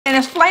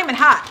it's flaming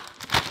hot.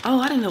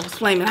 Oh, I didn't know it was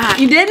flaming hot.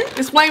 You didn't?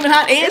 It's flaming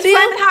hot and it's deal?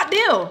 flaming hot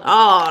deal.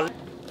 Oh.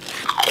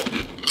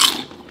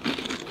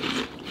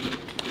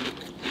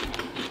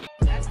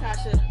 That's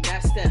Tasha.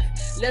 That's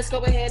Steph. Let's go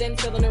ahead and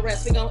fill in the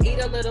rest. We're going to eat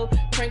a little,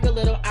 drink a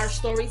little. Our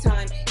story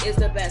time is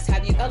the best.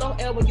 Have you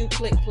LOL when you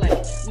click play?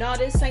 No,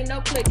 this ain't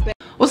no clickbait.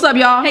 What's up,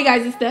 y'all? Hey,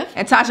 guys. It's Steph.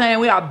 And Tasha,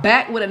 and we are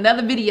back with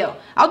another video.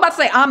 I was about to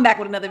say I'm back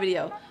with another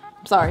video.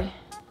 I'm sorry.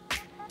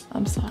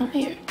 I'm sorry. I'm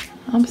here.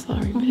 I'm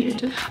sorry. I'm here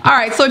too. All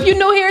right, so if you're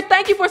new here,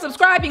 thank you for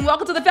subscribing.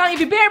 Welcome to the family.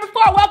 If you've been here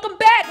before, welcome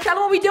back. Tell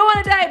them what we doing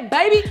today,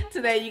 baby.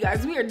 Today, you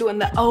guys, we are doing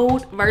the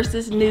old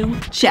versus new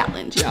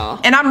challenge, y'all.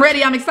 And I'm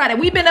ready. I'm excited.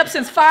 We've been up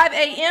since 5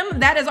 a.m.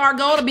 That is our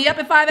goal, to be up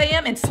at 5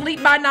 a.m. and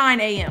sleep by 9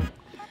 a.m.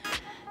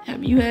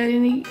 Have you had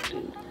any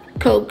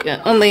Coke,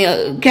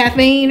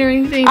 caffeine or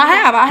anything? I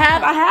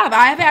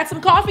have had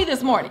some coffee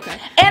this morning. Okay.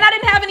 And I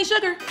didn't have any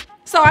sugar,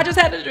 so I just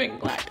had to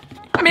drink black.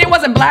 I mean, it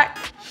wasn't black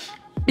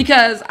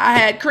because I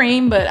had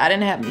cream, but I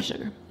didn't have any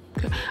sugar.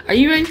 Are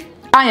you ready?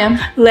 I am.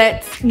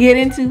 Let's get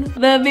into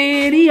the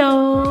video.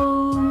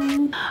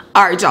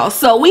 All right, y'all.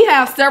 So we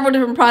have several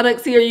different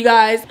products here, you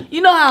guys. You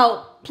know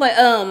how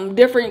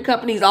different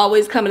companies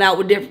always coming out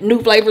with different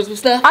new flavors of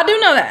stuff? I do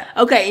know that.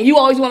 Okay, and you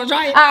always want to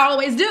try it? I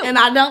always do. And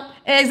I don't?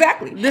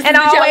 Exactly. This and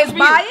is I always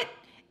buy you. it,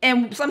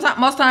 and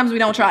most times we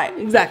don't try it.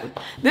 Exactly.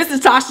 This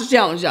is Tasha's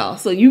challenge, y'all.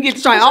 So you get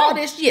to try all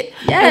this shit.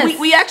 Yes. And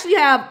we actually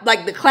have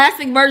like the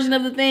classic version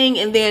of the thing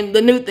and then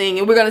the new thing,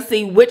 and we're gonna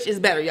see which is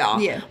better, y'all.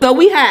 Yeah. So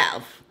we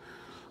have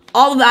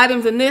all of the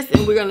items in this,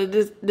 and we're gonna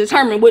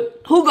determine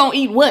who gonna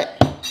eat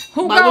what.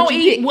 Who gonna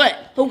eat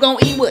what? Who gonna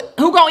eat what?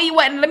 Who gonna eat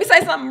what? And let me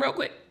say something real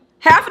quick.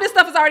 Half of this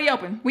stuff is already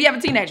open. We have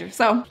a teenager,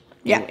 so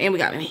yeah. And we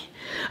got me.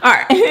 All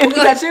right. Is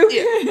that you?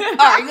 Yeah.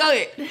 All right, go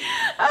ahead.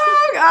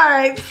 Oh, all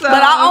right. So,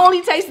 but I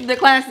only tasted the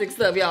classic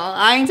stuff, y'all.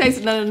 I ain't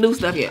tasted none of the new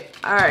stuff yet.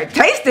 All right,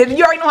 taste it.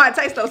 You already know how it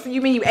tastes, though. So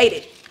you mean you ate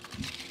it?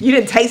 You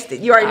didn't taste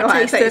it. You already know how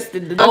it tastes.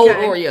 The old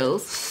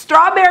Oreos.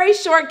 Strawberry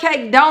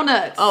shortcake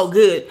donuts. Oh,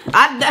 good.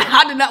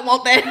 I did not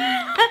want that.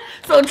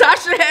 So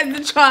Tasha has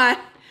to try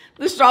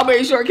the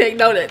strawberry shortcake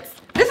donuts.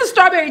 This is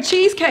strawberry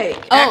cheesecake,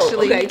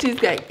 actually. Okay,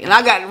 cheesecake. And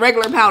I got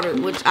regular powder,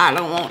 which I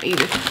don't want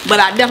either. But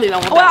I definitely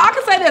don't want that. Well, I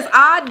can say this.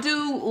 I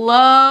do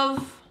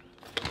love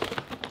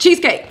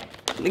cheesecake.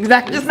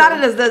 Exactly. Just not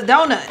as the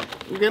donut.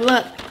 Good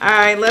luck. All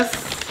right,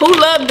 let's. Who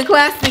loved the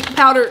classic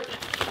powder?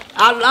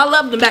 I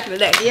loved them back in the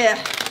day. Yeah.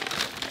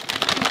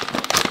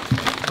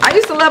 I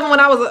used to love them when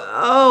I was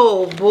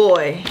oh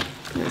boy.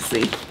 Let's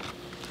see.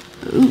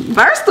 Ooh.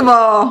 First of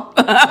all.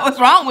 What's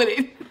wrong with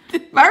it?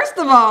 First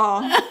of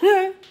all.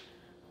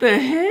 The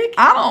heck?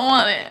 I don't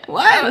want it.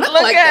 What? Look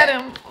like at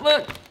him.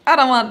 Look. I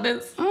don't want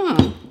this. I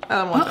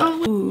don't want that.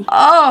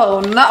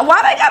 Oh, no.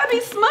 Why they gotta be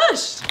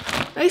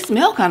smushed? They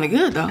smell kind of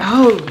good, though.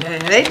 Oh,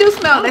 man. They do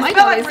smell. They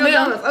smell like real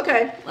donuts.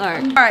 Okay. All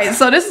right. All right.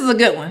 So this is a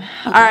good one.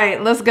 Okay. All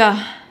right. Let's go.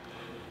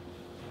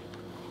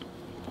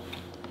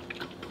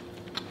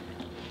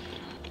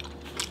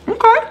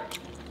 Okay.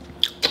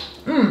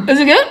 Is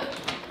it good?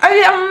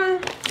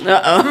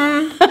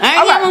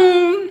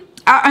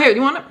 Here,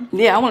 you want it?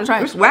 Yeah, I want to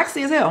try it. It's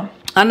waxy as hell.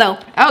 I know.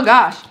 Oh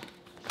gosh.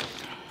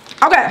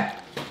 Okay.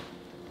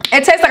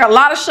 It tastes like a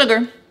lot of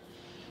sugar.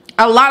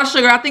 A lot of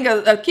sugar. I think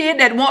a kid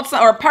that wants,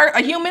 or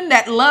a human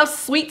that loves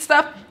sweet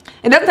stuff.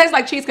 It doesn't taste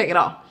like cheesecake at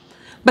all,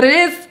 but it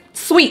is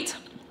sweet.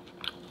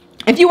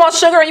 If you want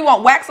sugar and you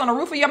want wax on the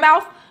roof of your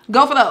mouth,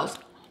 go for those.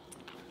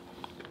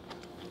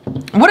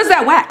 What is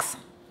that wax?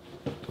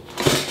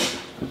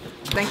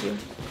 Thank you.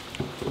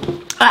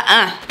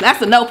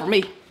 That's a no for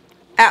me.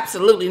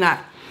 Absolutely not.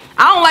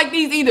 I don't like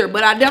these either,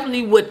 but I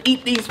definitely would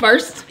eat these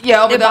first.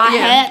 Yeah, if I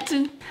had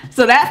to.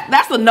 So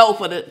that's a no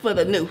for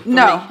the new. For me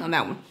on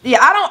that one. Yeah,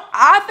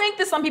 I think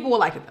that some people will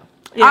like it though.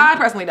 Yeah. I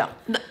personally don't.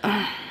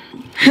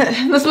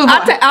 Let's move on.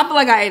 I feel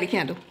like I ate a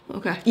candle.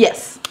 Okay.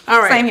 Yes.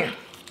 All right. Same here.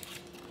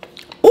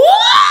 Ooh,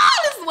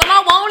 this is what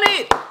I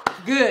wanted.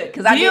 Good,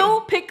 because I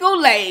Dill pickle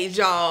lays,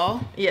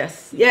 y'all.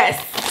 Yes. Yes.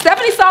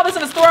 Stephanie saw this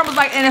in the store and was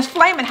like, and it's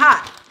flaming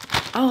hot.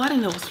 Oh, I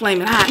didn't know it was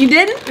flaming hot. You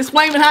didn't? It's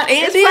flaming hot and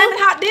it's flaming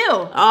hot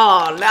deal.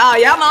 Oh, no.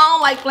 Y'all know I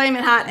don't like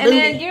flaming hot. And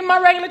then give me my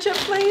regular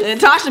chips, please. And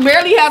Tasha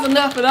barely has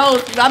enough of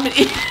those because I've been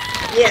eating.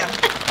 Yeah.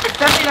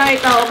 Stephanie done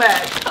ate the whole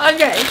bag.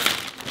 Okay.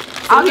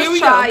 So I'll just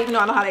try, even though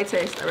I know how they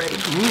taste already.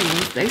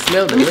 They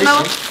smell delicious.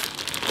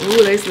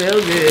 Ooh, they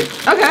smell good.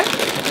 Okay.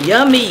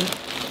 Yummy.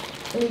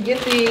 Let me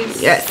get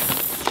these. Yes.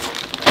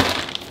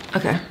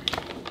 Okay.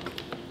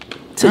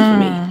 2 for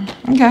me.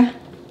 Okay.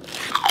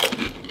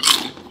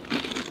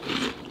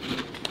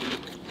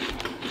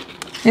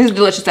 This is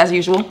delicious as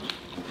usual.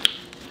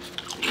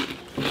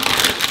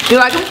 You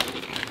like them?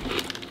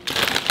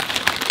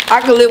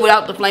 I could live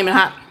without the flaming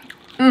hot.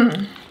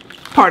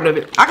 Part of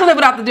it. I could live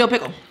without the dill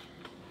pickle.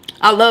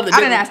 I love the dill.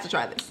 I didn't ask to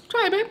try this.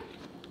 Try it, babe.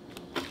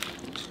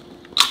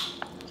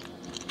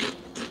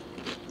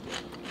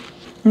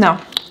 No.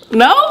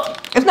 No?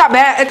 It's not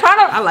bad. It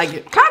kind of, I like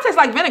it. Kind of tastes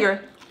like vinegar.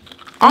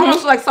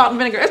 Almost like salt and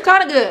vinegar. It's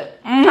kind of good.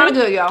 Kind of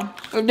good, y'all.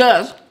 It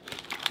does.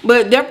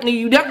 But definitely,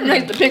 you definitely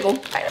taste the pickle.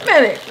 Wait a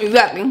minute.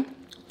 Exactly.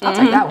 I'll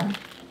take that one.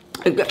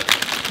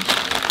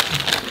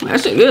 That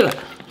shit good.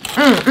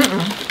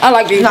 I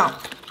like these. No.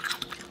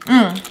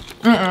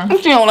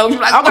 She don't know. She's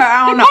like, Okay,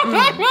 I don't know.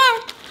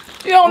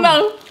 You don't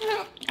know.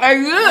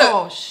 They're good.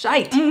 Oh,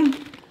 shite. These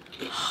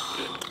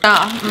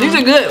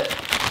are good.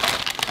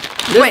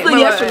 Wait,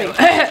 yes for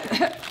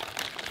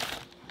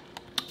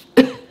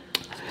me.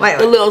 Wait,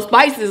 The little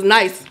spice is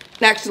nice,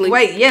 actually.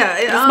 wait, yeah.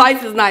 The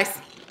spice is nice.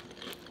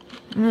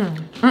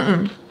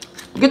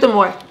 Get them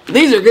more.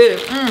 These are good.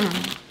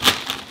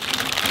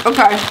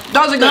 Okay,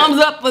 those are good.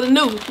 Thumbs up for the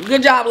new.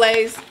 Good job,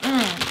 Lay's.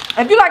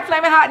 If you like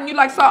Flaming Hot and you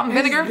like salt and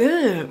vinegar,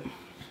 Good.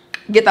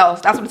 get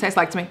those. That's what it tastes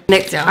like to me.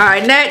 Next, y'all. All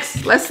right,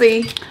 next. Let's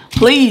see.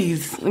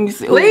 Please. Let me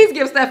see. Please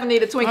give Stephanie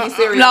the Twinkie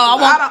cereal. No, I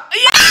want.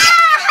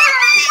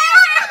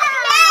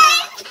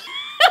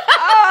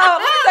 Oh,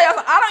 let me tell you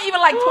something. I don't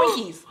even like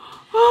Twinkies.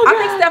 Oh, I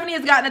think Stephanie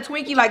has gotten a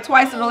Twinkie like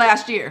twice in the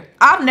last year.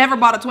 I've never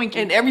bought a Twinkie.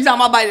 And every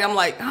time I bite it, I'm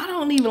like, I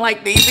don't even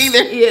like these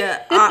either.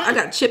 Yeah, I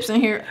got chips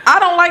in here. I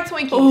don't like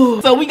Twinkies.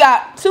 Ooh. So we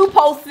got 2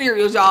 Post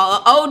cereals,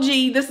 y'all.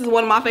 OG, this is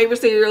one of my favorite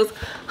cereals.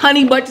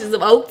 Honey Bunches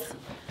of Oats.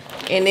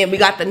 And then we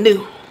got the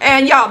new.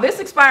 And y'all, this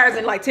expires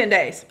in like 10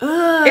 days. Is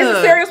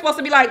the cereal supposed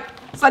to be like,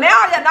 so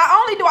now not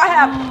only do I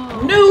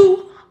have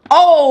new,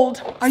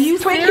 old Are you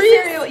Twinkie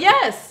serious? cereal,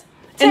 yes,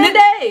 10 And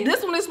days.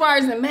 This one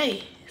expires in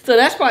May. So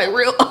that's probably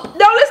real.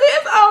 No, this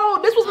is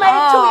old. This was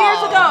made 2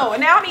 years ago. And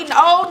now I'm eating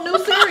old, new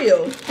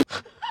cereal.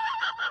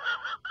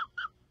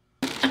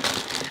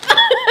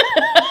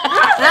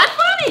 How's that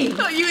funny?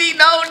 You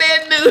eating old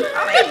and new.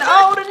 I'm eating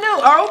old and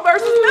new. Old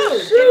versus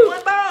new. In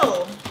one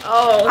bowl.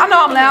 Oh. I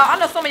know I'm loud. I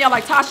know some of y'all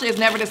like Tasha is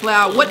never this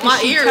loud. What My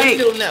does she ear take?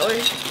 is feeling that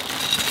way.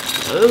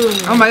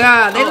 Oh my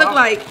God. They look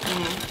like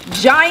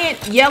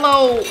giant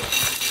yellow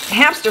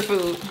hamster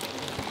food.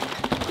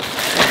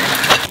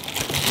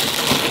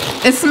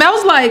 It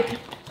smells like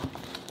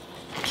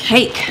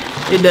cake.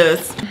 It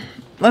does.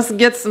 Let's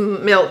get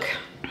some milk.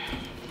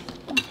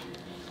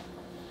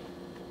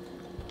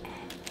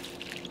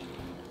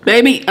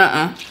 Baby,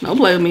 don't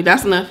play with me.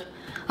 That's enough.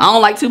 I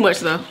don't like too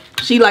much though.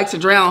 She likes to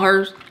drown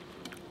hers.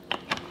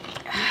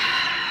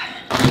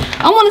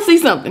 I want to see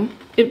something.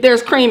 If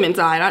there's cream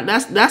inside,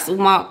 that's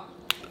my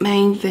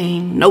main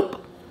thing.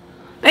 Nope.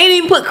 They ain't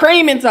even put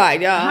cream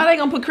inside, y'all. How they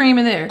gonna put cream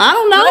in there? I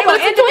don't know, but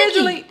it's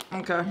individually.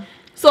 Okay.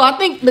 So I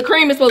think the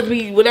cream is supposed to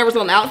be whatever's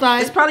on the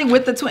outside. It's probably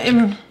with the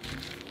twin.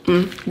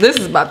 This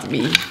is about to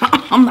be.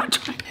 I'm not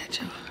trying that,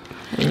 y'all.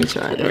 Let me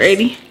try this.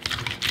 Ready?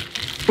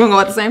 We're gonna go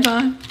at the same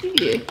time?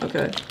 Yeah.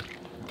 Okay.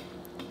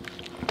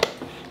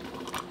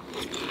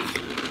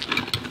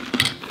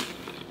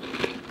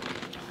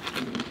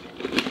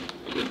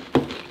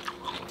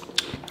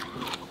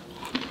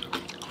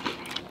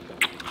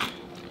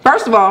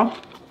 First of all,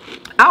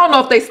 I don't know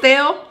if they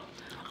stale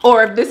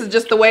or if this is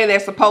just the way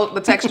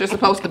the texture is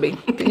supposed to be.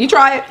 Can you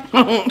try it?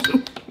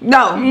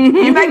 No.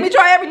 You make me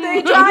try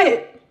everything. Try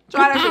it.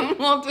 Try that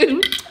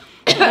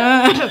shit.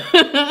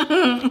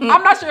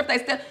 I'm not sure if they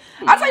stale.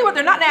 I'll tell you what,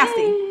 they're not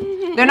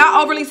nasty. They're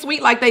not overly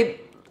sweet like they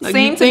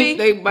seem to be.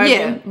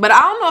 Yeah, but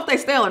I don't know if they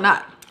stale or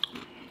not.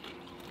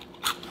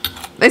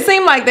 They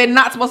seem like they're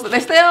not supposed to. They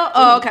stale?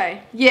 Oh,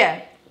 okay.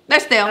 Yeah, they're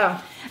stale.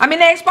 Oh. I mean,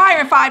 they expire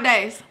in 5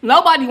 days.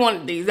 Nobody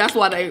wanted these. That's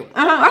why they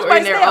that's why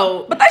they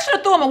stale. But they should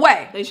have threw them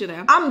away. They should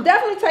have. I'm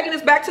definitely taking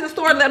this back to the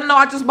store and let them know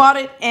I just bought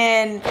it.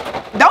 And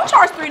don't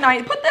charge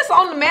 $3.90. Put this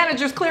on the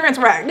manager's clearance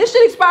rack. This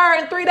should expire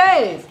in 3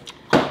 days.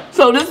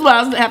 So this is what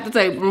I have to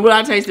say. From what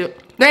I tasted,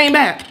 they ain't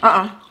bad.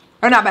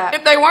 They're not bad.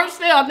 If they weren't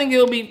stale, I think it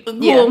would be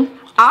cool. Yeah.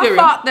 I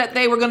thought that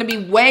they were going to be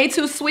way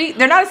too sweet.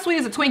 They're not as sweet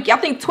as a Twinkie. I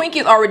think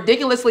Twinkies are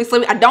ridiculously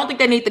sweet. I don't think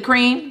they need the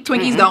cream.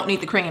 Twinkies don't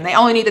need the cream. They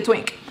only need the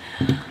twink.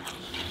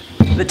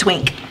 The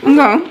twink.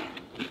 Okay.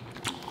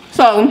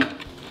 So,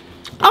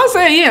 I'll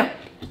say yeah.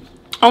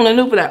 On the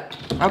new for that.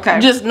 Okay.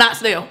 Just not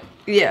stale.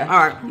 Yeah.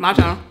 All right, my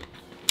turn.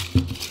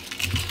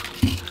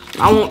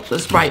 I want the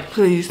Sprite,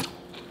 please.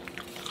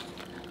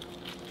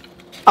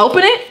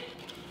 Open it.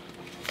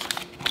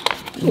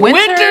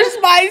 Winter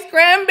Spice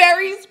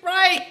Cranberry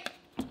Sprite.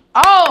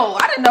 Oh,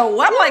 I didn't know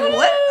what. I'm like,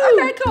 what?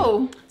 Okay,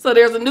 cool. So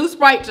there's a new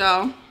Sprite,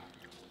 y'all.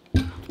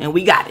 And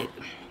we got it.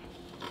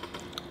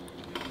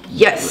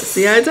 Yes. Let's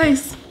see how it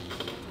tastes.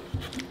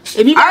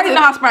 If you guys I already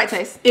know how Sprite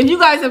tastes. If you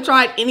guys have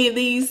tried any of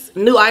these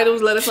new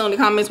items, let us know in the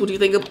comments what you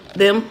think of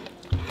them.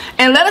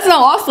 And let us know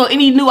also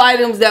any new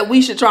items that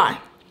we should try.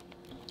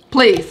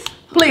 Please.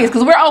 Please,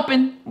 because we're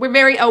open. We're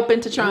very open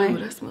to trying.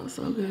 Ooh, that smells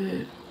so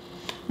good.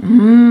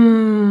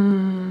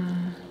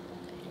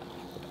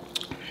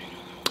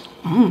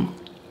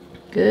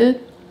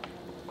 Good.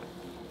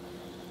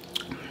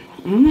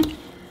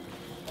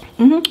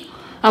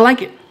 I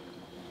like it.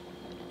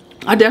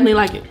 I definitely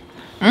like it.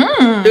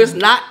 It's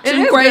not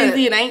too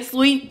crazy. It ain't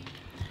sweet.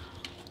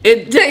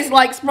 It tastes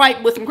like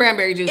Sprite with some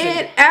cranberry juice.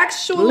 It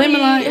actually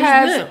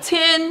has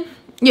 10.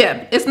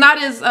 Yeah, it's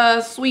not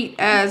as sweet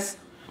as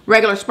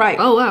regular Sprite.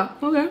 Oh wow.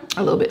 Okay.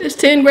 A little bit. It's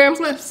 10 grams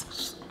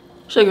less.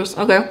 Sugars.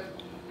 Okay.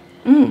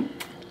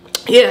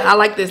 Yeah, I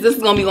like this. This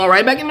is gonna be going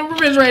right back in the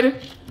refrigerator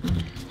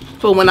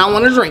for when I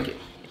want to drink it.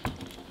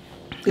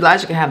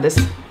 Elijah can have this.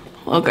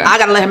 Okay. I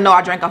gotta let him know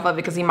I drank off of it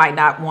because he might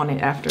not want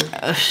it after.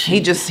 He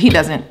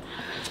doesn't.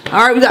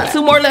 All right, we got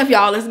 2 more left,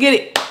 y'all. Let's get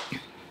it.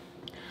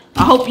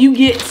 I hope you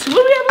get. What do we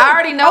have left? I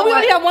already know. We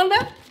only have 1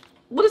 left.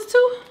 What is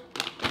 2?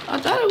 I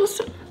thought it was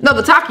 2. No,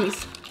 the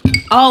Takis.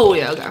 Oh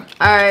yeah, okay.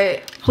 All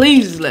right.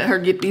 Please let her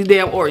get these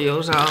damn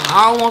Oreos, y'all.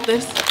 I don't want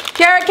this.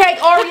 Carrot cake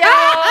Oreos.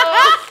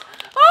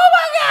 Oh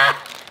my God.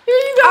 Here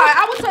you go. All right,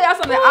 I will tell y'all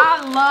something. I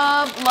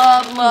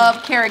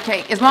love carrot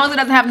cake. As long as it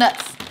doesn't have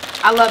nuts,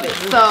 I love it.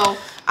 So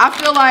I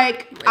feel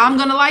like I'm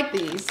gonna like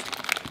these.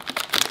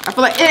 I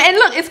feel like, and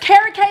look, it's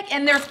carrot cake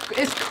and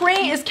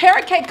it's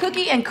carrot cake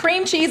cookie and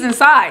cream cheese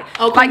inside.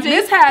 Okay. Like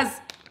this has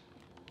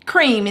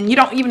cream and you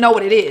don't even know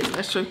what it is.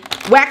 That's true.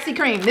 Waxy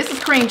cream. This is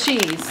cream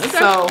cheese. Okay.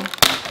 So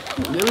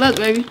good luck,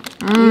 baby.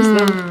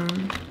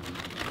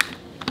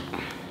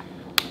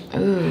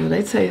 ooh,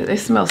 they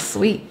smell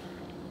sweet.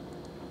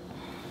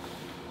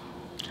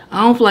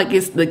 I don't feel like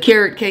it's the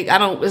carrot cake.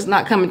 It's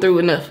not coming through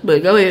enough,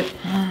 but go ahead.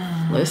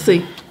 Let's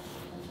see.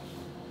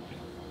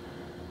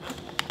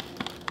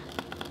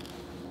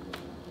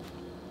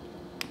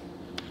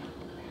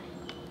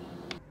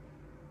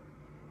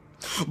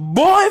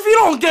 Boy, if you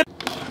don't get...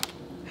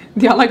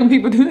 Do y'all like when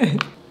people do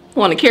that?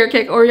 Want a carrot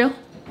cake Oreo?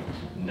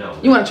 No.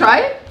 You want to try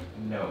it?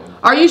 No.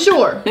 Are you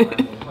sure?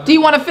 Do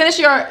you want to finish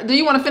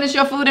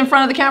your food in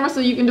front of the camera so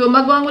you can do a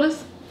mukbang with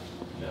us?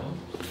 No.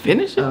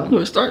 Finish it?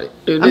 We'll start it.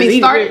 Dude, I mean,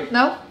 start it?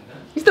 No?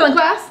 You still in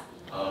class?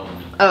 Oh.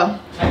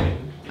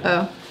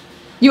 Oh.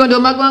 You want to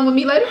do a mukbang with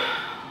me later?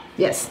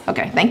 Yes.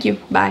 Okay. Thank you.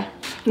 Bye.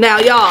 Now,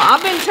 y'all,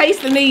 I've been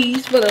tasting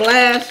these for the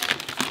last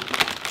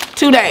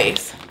 2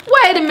 days.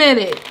 Wait a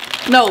minute.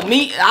 No,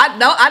 me. I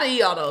didn't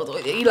eat all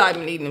those. Eli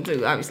been eating them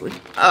too, obviously.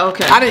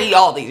 Okay. I didn't eat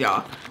all these,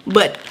 y'all.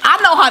 But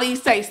I know how these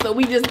taste, so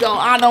we just go.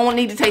 I don't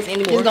need to taste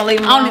anymore. Just gonna leave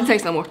them I don't alone? need to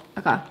taste no more.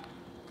 Okay.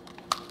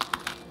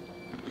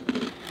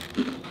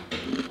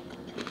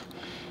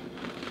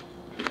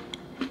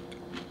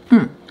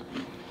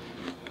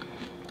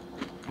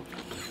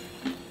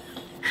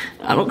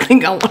 I don't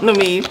think I want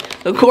them in.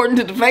 According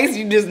to the face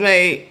you just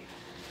made,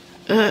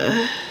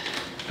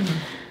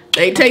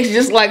 they taste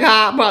just like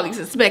how I probably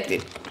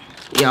suspected,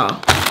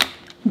 y'all.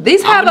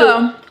 These have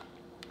a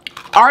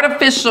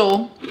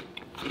artificial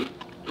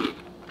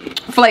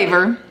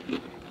flavor.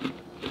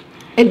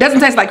 It doesn't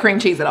taste like cream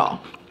cheese at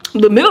all.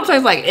 The middle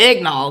tastes like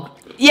eggnog.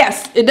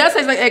 Yes, it does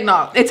taste like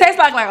eggnog. It tastes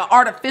like an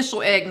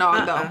artificial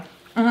eggnog though.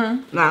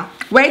 Nah,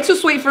 Way too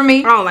sweet for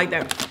me. I don't like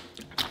that.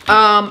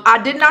 I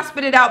did not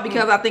spit it out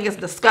because I think it's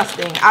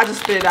disgusting. I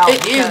just spit it out.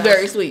 It is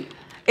very sweet.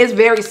 It's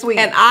very sweet.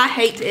 And I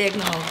hate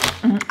eggnog.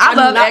 I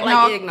love do not eggnog.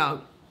 like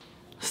eggnog.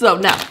 So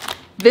now,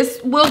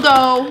 This will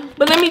go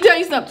but let me tell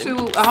you something. to a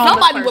homeless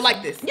Somebody person. will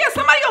like this. Yeah,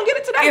 somebody gonna get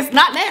it today. It's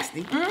not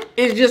nasty.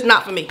 It's just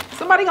not for me.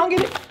 Somebody gonna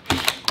get it.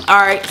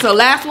 All right, so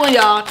last one,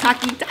 y'all.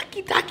 Taki.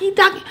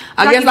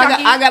 I guess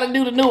I gotta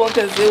do the new one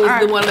because it was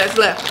the one that's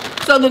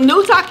left. So the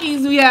new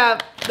Takis we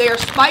have, they're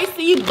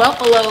spicy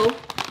buffalo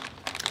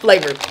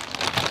flavored.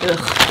 Ugh.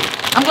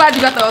 I'm glad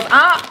you got those.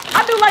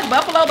 I do like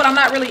buffalo, but I'm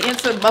not really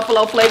into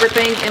buffalo flavored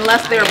things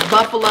unless they're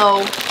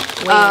buffalo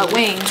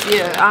wings.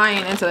 Yeah, I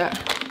ain't into that.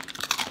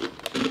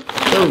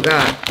 Oh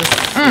God,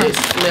 this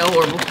smell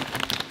horrible.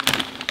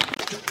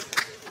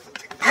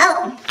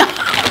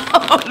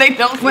 Oh, they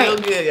don't smell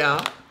good,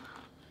 y'all.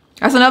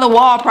 That's another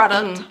wall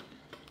product.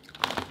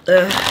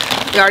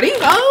 Are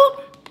these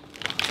old?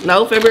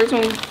 No, February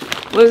 20.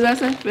 What does that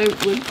say?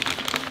 February.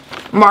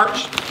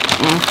 March.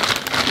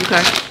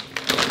 Okay.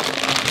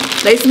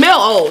 They smell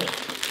old.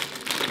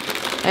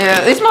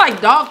 Yeah, they smell like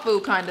dog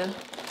food, kind of.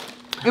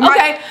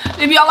 Okay,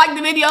 if y'all like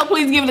the video,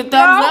 please give it a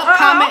thumbs up,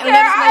 comment, and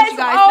let us know what you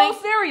guys old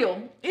think. cereal.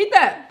 Eat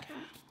that.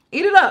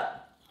 Eat it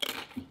up.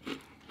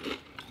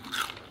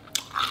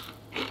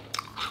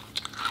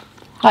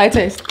 How it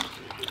tastes?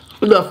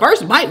 The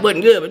first bite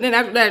wasn't good, but then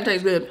after that, it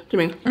tastes good to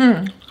me.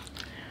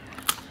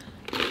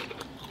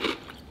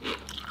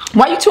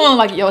 Why you chewing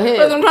like your head?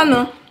 Because I'm trying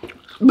to.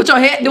 But your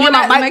head doing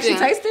my that bite makes you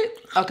then. taste it?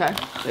 Okay.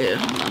 Yeah.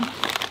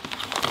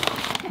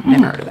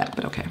 Never heard of that,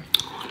 but okay.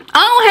 I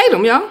don't hate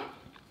them, y'all.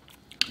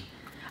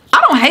 I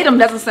don't hate them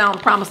doesn't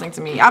sound promising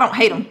to me. I don't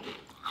hate them.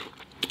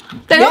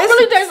 They don't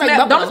really taste like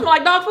buffalo. Don't it smell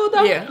like dog food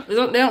though? Yeah, they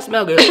don't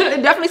smell good.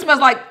 It definitely smells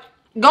like,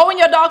 go in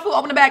your dog food,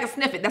 open the bag and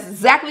sniff it. That's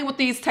exactly what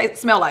these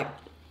smell like.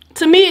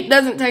 To me, it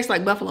doesn't taste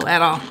like buffalo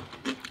at all.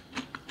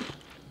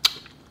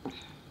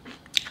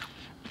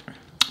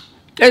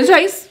 It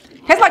tastes.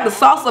 It's like the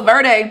salsa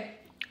verde.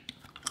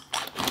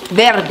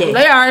 They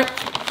are.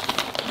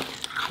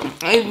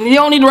 You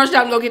don't need to rush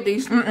out and go get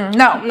these.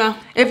 No.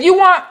 If you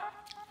want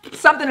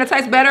something that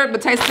tastes better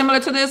but tastes similar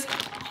to this,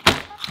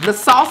 the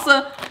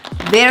salsa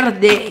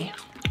verde.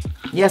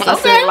 Yes, I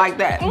said it like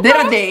that.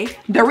 Verde.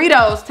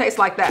 Doritos taste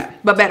like that,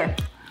 but better.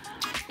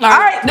 All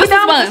right, this is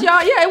fun,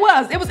 y'all. Yeah, it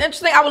was. It was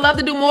interesting. I would love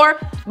to do more.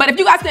 But if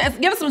you guys can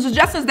give us some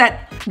suggestions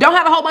that don't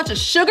have a whole bunch of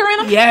sugar in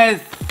them,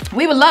 yes,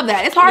 we would love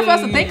that. It's hard for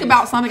us to think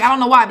about something. I don't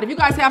know why, but if you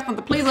guys have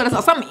something, please let us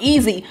know. Something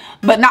easy,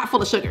 but not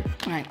full of sugar.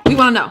 Right. We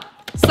want to know.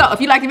 So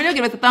if you like the video,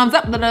 give us a thumbs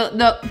up.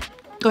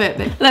 Go ahead,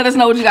 babe. Let us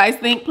know what you guys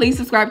think. Please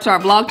subscribe to our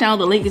vlog channel.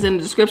 The link is in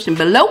the description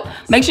below.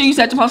 Make sure you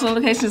set your post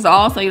notifications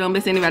on so you don't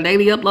miss any of our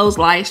daily uploads,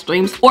 live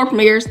streams, or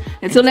premieres.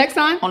 Until next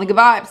time, Only good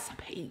vibes.